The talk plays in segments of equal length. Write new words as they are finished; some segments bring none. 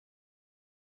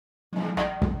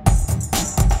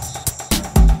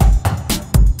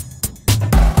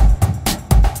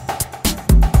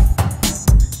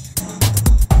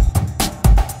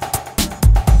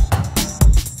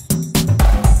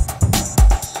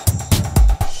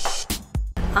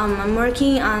I'm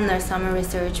working on a summer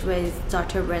research with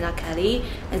Dr. Brenda Kelly,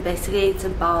 and basically it's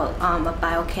about a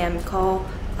biochemical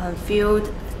field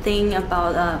thing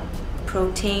about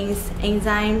proteins,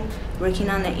 enzyme, working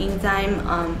on the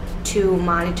enzyme to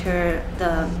monitor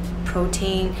the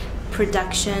protein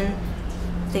production,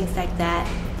 things like that.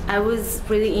 I was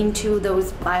really into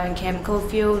those biochemical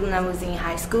fields when I was in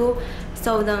high school.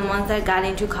 So then once I got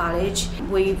into college,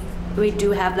 we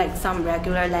do have like some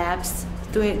regular labs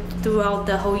throughout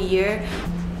the whole year.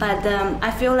 But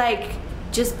I feel like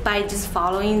just by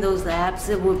following those labs,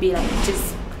 it would be like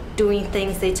just doing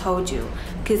things they told you,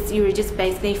 because you were just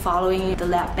basically following the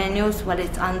lab manuals, what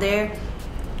is on there,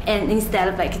 and instead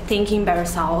of like thinking by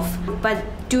yourself. But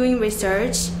doing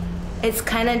research, it's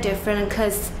kind of different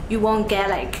because you won't get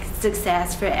like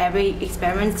success for every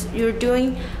experiment you're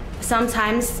doing.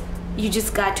 Sometimes you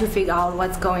just got to figure out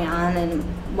what's going on and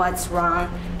what's wrong,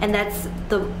 and that's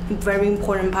the very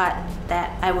important part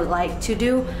that I would like to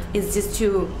do, is just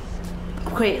to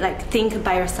think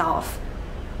by yourself,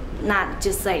 not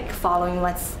just like following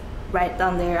what's right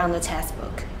down there on the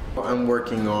textbook. I'm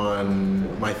working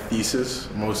on my thesis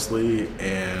mostly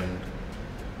and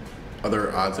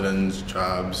other odds and ends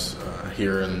jobs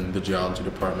here in the geology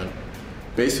department.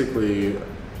 Basically,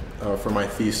 for my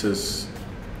thesis,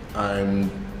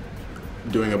 I'm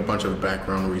doing a bunch of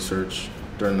background research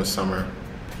during the summer.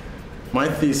 My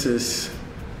thesis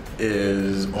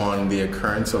is on the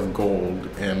occurrence of gold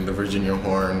in the Virginia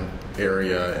Horn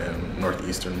area in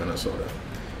northeastern Minnesota.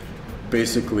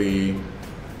 Basically,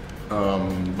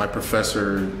 my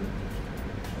professor,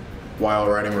 while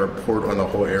writing a report on the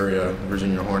whole area,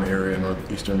 Virginia Horn area in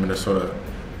northeastern Minnesota,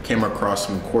 came across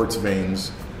some quartz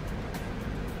veins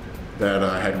that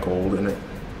had gold in it.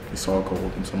 He saw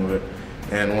gold in some of it.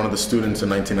 And one of the students in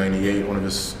 1998, one of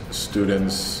his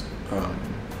students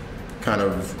kind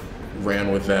of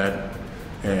ran with that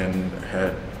and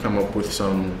had come up with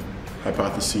some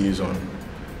hypotheses on,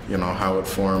 how it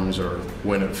forms or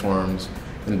when it forms.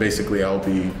 And basically I'll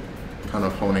be kind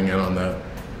of honing in on that,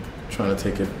 trying to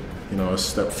take it, a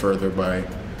step further by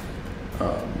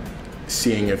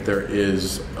seeing if there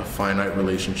is a finite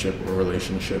relationship or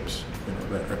relationships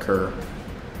that occur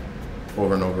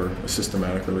over and over, a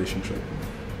systematic relationship.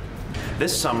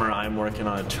 This summer I'm working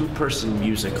on a two-person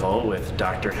musical with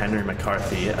Dr. Henry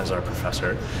McCarthy as our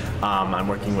professor. I'm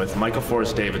working with Michael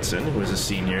Forrest Davidson, who is a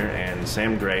senior, and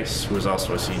Sam Grace, who is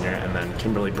also a senior, and then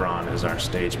Kimberly Braun is our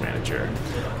stage manager.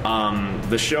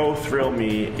 The show Thrill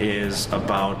Me is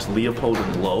about Leopold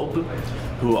and Loeb,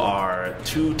 who are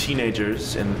two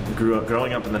teenagers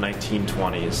growing up in the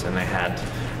 1920s, and they had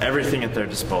everything at their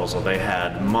disposal. They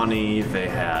had money, they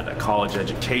had a college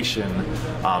education,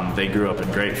 they grew up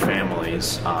in great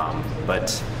families,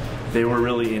 but they were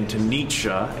really into Nietzsche,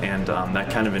 and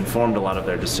that kind of informed a lot of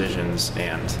their decisions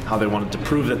and how they wanted to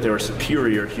prove that they were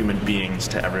superior human beings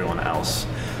to everyone else.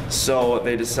 So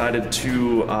they decided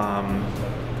to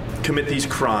commit these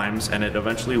crimes, and it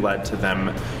eventually led to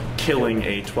them killing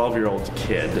a 12-year-old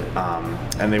kid,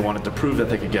 and they wanted to prove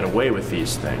that they could get away with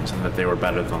these things and that they were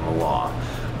better than the law.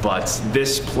 But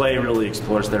this play really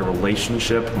explores their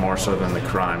relationship more so than the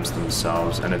crimes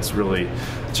themselves, and it's really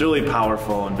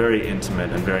powerful and very intimate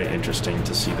and very interesting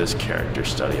to see this character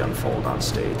study unfold on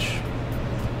stage.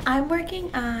 I'm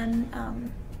working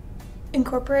on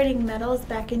incorporating metals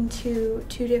back into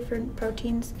two different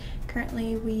proteins.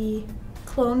 Currently we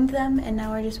cloned them, and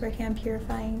now we're just working on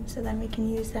purifying so then we can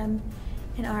use them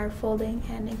in our folding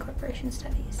and incorporation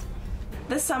studies.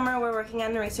 This summer we're working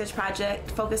on a research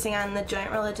project focusing on the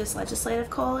Joint Religious Legislative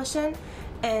Coalition,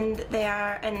 and they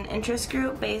are an interest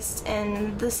group based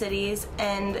in the cities,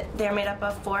 and they're made up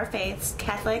of 4 faiths: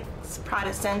 Catholics,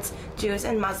 Protestants, Jews,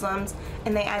 and Muslims,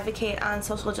 and they advocate on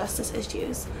social justice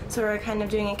issues. So we're kind of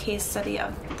doing a case study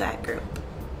of that group.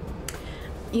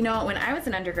 When I was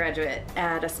an undergraduate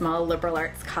at a small liberal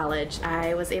arts college,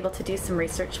 I was able to do some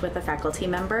research with a faculty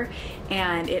member,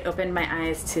 and it opened my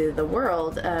eyes to the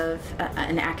world of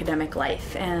an academic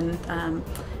life. And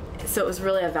so it was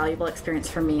really a valuable experience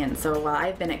for me, and so while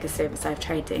I've been at Gustavus, I've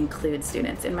tried to include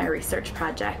students in my research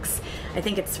projects. I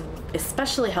think it's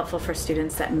especially helpful for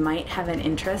students that might have an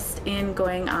interest in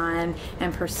going on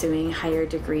and pursuing higher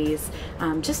degrees,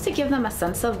 just to give them a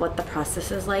sense of what the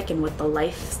process is like and what the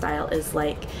lifestyle is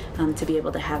like, to be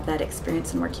able to have that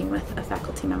experience in working with a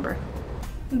faculty member.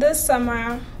 This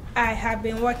summer, I have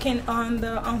been working on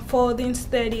the unfolding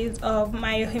studies of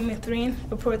myohemethrine,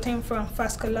 a protein from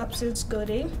Phascolopsis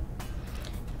goethe.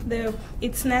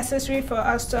 It's necessary for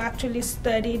us to actually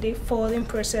study the folding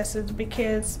processes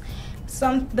because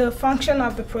the function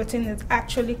of the protein is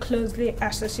actually closely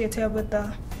associated with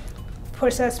the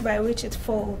process by which it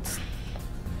folds.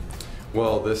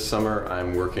 Well, this summer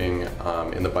I'm working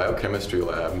in the biochemistry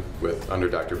lab under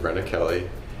Dr. Brenda Kelly,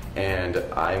 and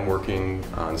I'm working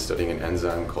on studying an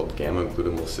enzyme called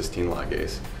gamma-glutamyl-cysteine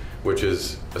ligase, which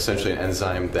is essentially an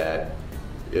enzyme that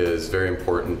is very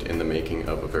important in the making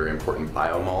of a very important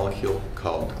biomolecule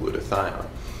called glutathione.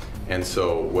 And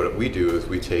so what we do is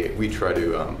we try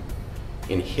to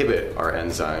inhibit our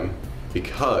enzyme,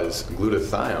 because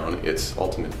glutathione, its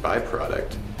ultimate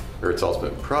byproduct, or its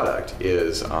ultimate product,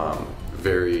 is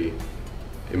very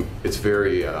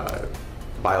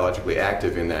biologically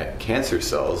active in that cancer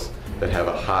cells that have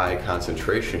a high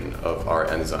concentration of our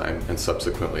enzyme, and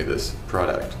subsequently this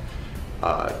product,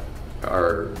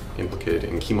 are implicated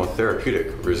in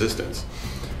chemotherapeutic resistance.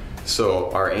 So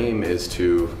our aim is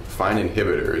to find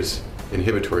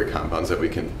inhibitory compounds that we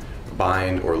can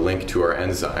bind or link to our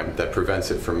enzyme that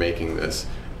prevents it from making this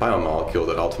biomolecule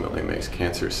that ultimately makes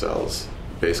cancer cells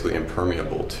basically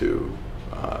impermeable to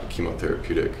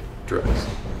chemotherapeutic drugs.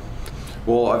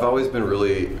 Well, I've always been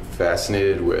really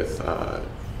fascinated with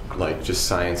like just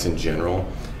science in general,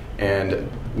 and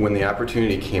when the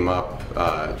opportunity came up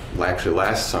actually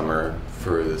last summer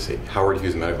for this Howard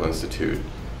Hughes Medical Institute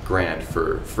grant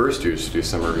for first years to do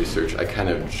summer research, I kind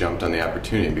of jumped on the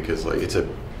opportunity because like it's a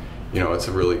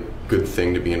really good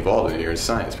thing to be involved in here in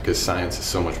science, because science is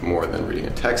so much more than reading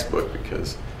a textbook,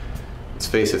 because let's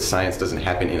face it, science doesn't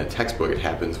happen in a textbook, it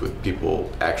happens with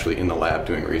people actually in the lab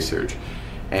doing research.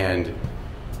 And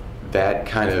I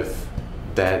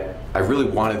really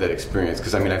wanted that experience,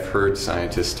 because I mean, I've heard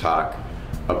scientists talk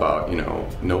about,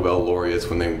 Nobel laureates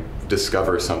when they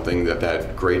discover something,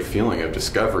 that great feeling of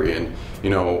discovery, and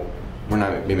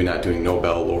we're maybe not doing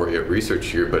Nobel laureate research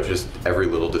here, but just every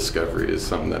little discovery is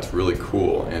something that's really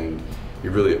cool, and you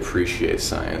really appreciate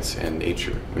science and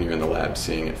nature when you're in the lab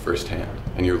seeing it firsthand,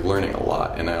 and you're learning a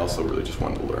lot. And I also really just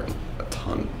wanted to learn a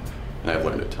ton, and I've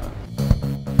learned a ton.